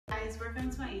guys,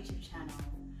 welcome to my YouTube channel.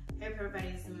 Hope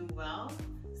everybody's doing well.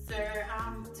 So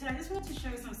today I just wanted to show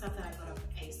you some stuff that I got off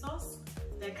Asos.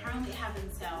 They're currently having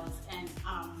sales, and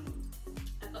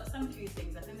I've got some few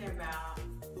things. I think they're about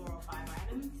 4 or 5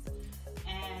 items,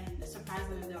 and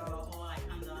surprisingly they were all like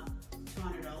under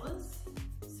 $200.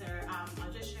 So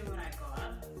I'll just show you what I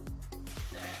got.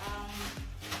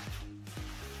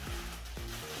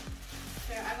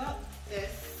 So I got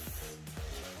this.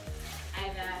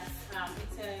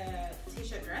 It's a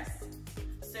t-shirt dress.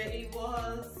 So it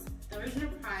was, the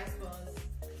original price was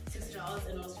 $60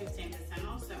 and it was 15%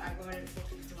 off. So I got it for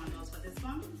 $51 for this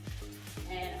one.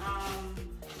 And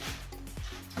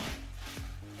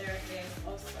there is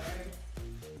also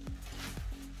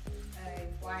a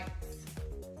white,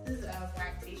 this is a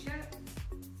white t-shirt.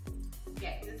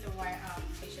 Yeah, this is a white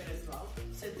t-shirt as well.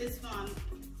 So this one,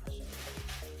 I'll show you,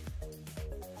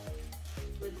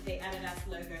 with the Asos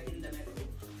logo in the middle.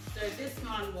 So this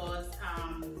one was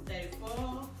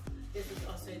 $34. This is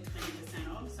also 20%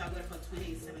 off. So I got it for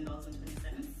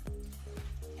 $27.20.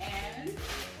 And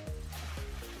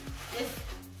this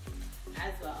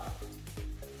as well.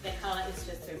 The color is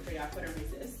just so pretty. I couldn't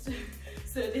resist.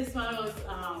 So this one was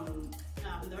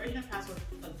the original price for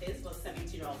this was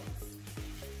 $70.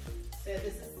 So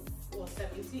this was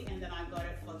 $70, and then I got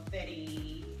it for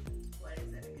 $30. What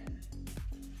is it again?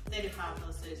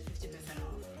 $35. So it's 50%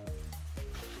 off.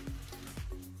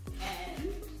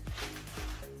 And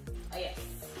oh yes,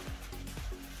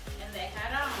 and they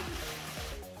had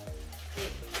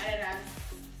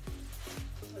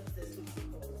what's this one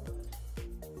called?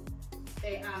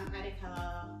 They added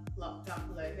color locked up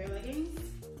logo leggings.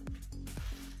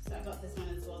 So I got this one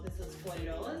as well. This was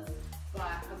 $40, but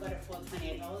I got it for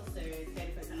 $28, so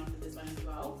 30% off of this one as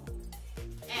well.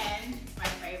 And my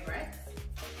favorite,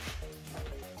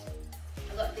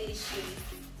 I got these shoes.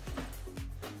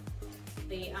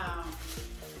 The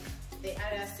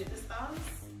Asos Superstars.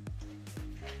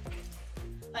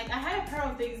 Like, I had a pair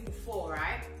of these before,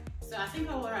 right? So I think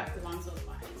I wore it like once or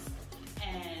twice,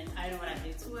 and I don't know what I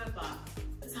did to it, but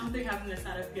something happened. I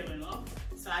started peeling off,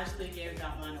 so I actually gave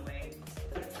that one away,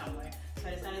 put it somewhere. So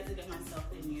I decided to get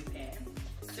myself a new pair.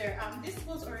 So this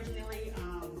was originally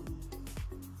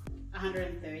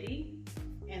 $130,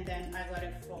 and then I got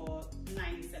it for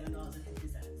 $97.50.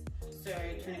 So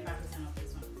 25% off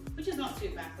this one, which is not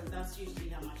too bad because that's usually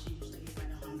how much you usually get,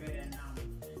 like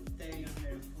 130,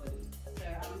 140. So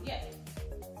yeah,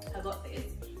 I got this.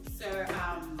 So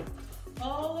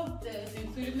all of this,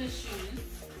 including the shoes,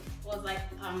 was like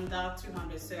under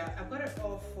 200. So I got it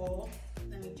all for,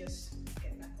 let me just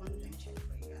get back on and check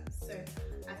for you guys. So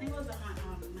I think it was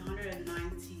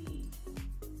 $190,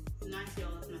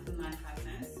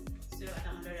 $90.95. So like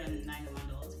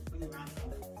 $191 when you round it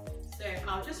off. So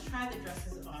I'll just try the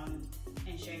dresses on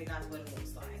and show you guys what it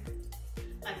looks like.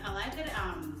 Like, I like it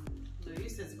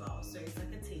loose as well. So it's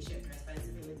like a t-shirt dress, but it's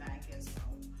really baggy as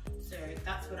well. So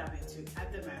that's what I'm into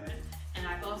at the moment. And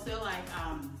I also like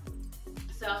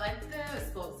so I like the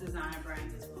sports designer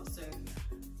brands as well. So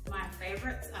my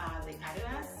favorites are the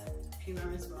Asos,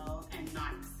 Puma as well, and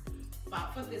Nikes.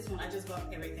 But for this one, I just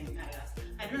got everything Asos.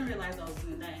 I didn't realize I was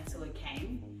doing that until it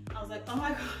came. I was like, oh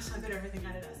my gosh, I got everything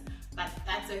Asos. But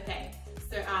that's okay.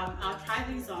 So I'll try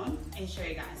these on and show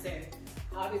you guys. So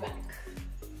I'll be back.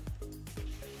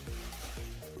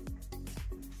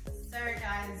 So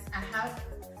guys, I have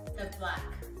the black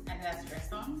Asos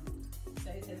dress on.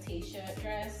 So it's a t-shirt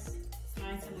dress. It's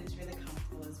nice and looks really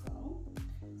comfortable as well.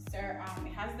 So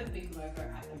it has the big logo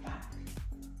at the back,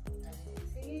 as you can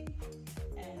see.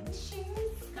 And the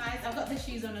shoes. Guys, I've got the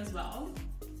shoes on as well.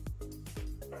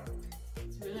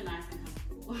 It's really nice and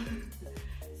comfortable.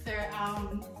 So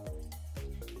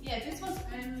yeah, this was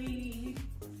only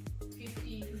 $51. You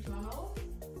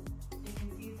can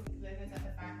see the logos at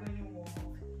the back when you walk.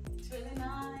 It's really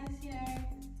nice, you know,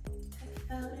 take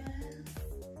photos.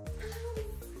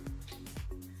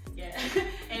 Yeah.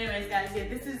 Anyways, guys, yeah,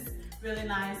 this is really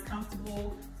nice,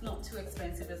 comfortable, not too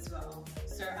expensive as well.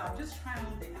 So I'll just try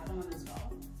on the other one as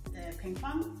well, the pink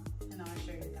one, and I'll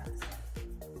show you guys.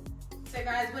 So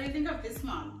guys, what do you think of this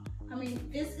one? I mean,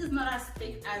 this is not as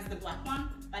thick as the black one,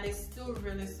 but it's still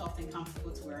really soft and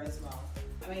comfortable to wear as well.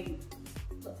 I mean,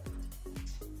 look.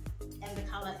 And the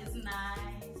color is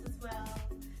nice as well.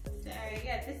 So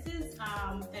yeah, this is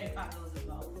 $35 as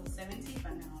well. It was $70,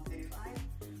 but now $35.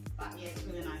 But yeah, it's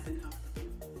really nice and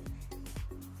comfortable.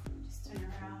 Just turn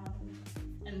around.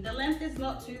 And the length is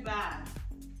not too bad.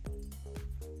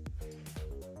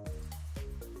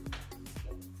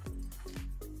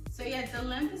 So yeah, the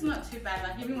length is not too bad.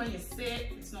 Like, even when you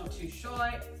sit, it's not too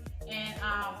short. And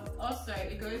also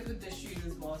it goes with the shoes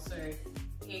as well. So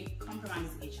it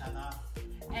compromises each other.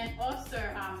 And also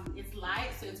it's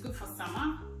light, so it's good for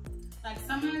summer. Like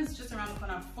summer is just around the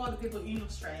corner for the people in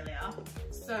Australia.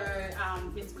 So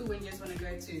it's good when you just want to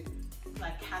go to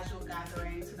like casual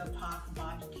gatherings, to the park,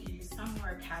 barbecue,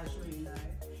 somewhere casual, you know.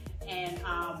 And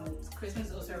Christmas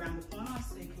is also around the corner,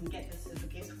 so you can get this as a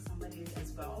gift for somebody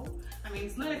as well. I mean,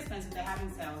 it's not expensive, they're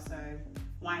having sale, so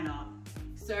why not?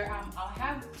 So I'll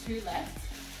have two left.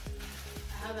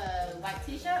 I have a white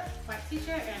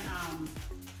t-shirt and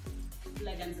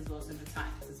leggings as well, so the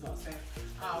tights as well. So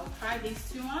I'll try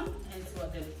these two on and see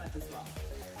what they look like as well.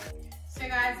 So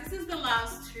guys, this is the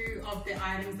last two of the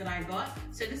items that I got.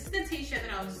 So this is the t-shirt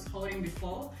that I was holding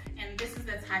before, and this is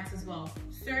the tights as well.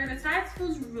 So the tights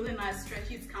feels really nice,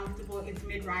 stretchy, it's comfortable, it's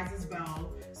mid-rise as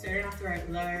well. So you don't have to wear it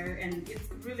low, and it's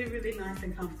really, really nice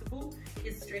and comfortable.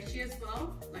 It's stretchy as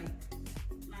well, like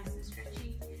nice and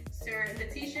stretchy. So the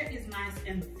t-shirt is nice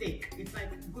and thick. It's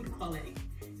like good quality.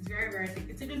 It's very, very thick.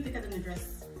 It's even thicker than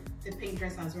the pink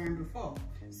dress I was wearing before.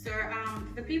 So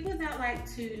the people that like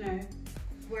to, you know,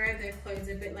 wear their clothes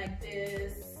a bit like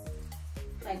this,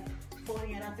 like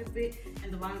folding it up a bit,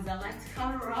 and the ones that like to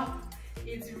cover up,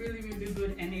 it's really, really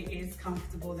good, and it is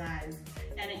comfortable, guys.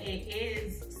 And it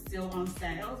is still on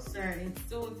sale, so it's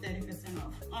still 30%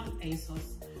 off on Asos.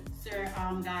 So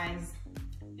guys,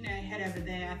 you know, head over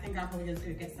there. I think I'll probably just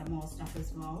go get some more stuff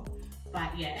as well.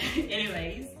 But yeah,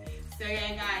 anyways, so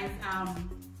yeah guys,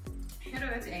 head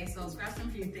over to Asos, grab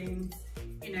some few things,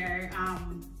 you know,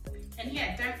 and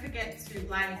yeah, don't forget to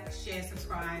like, share,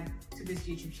 subscribe to this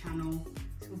YouTube channel.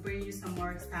 We'll bring you some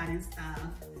more exciting stuff.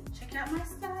 Check out my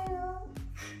style.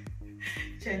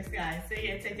 Jokes guys. So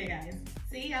yeah, take care guys.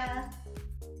 See ya.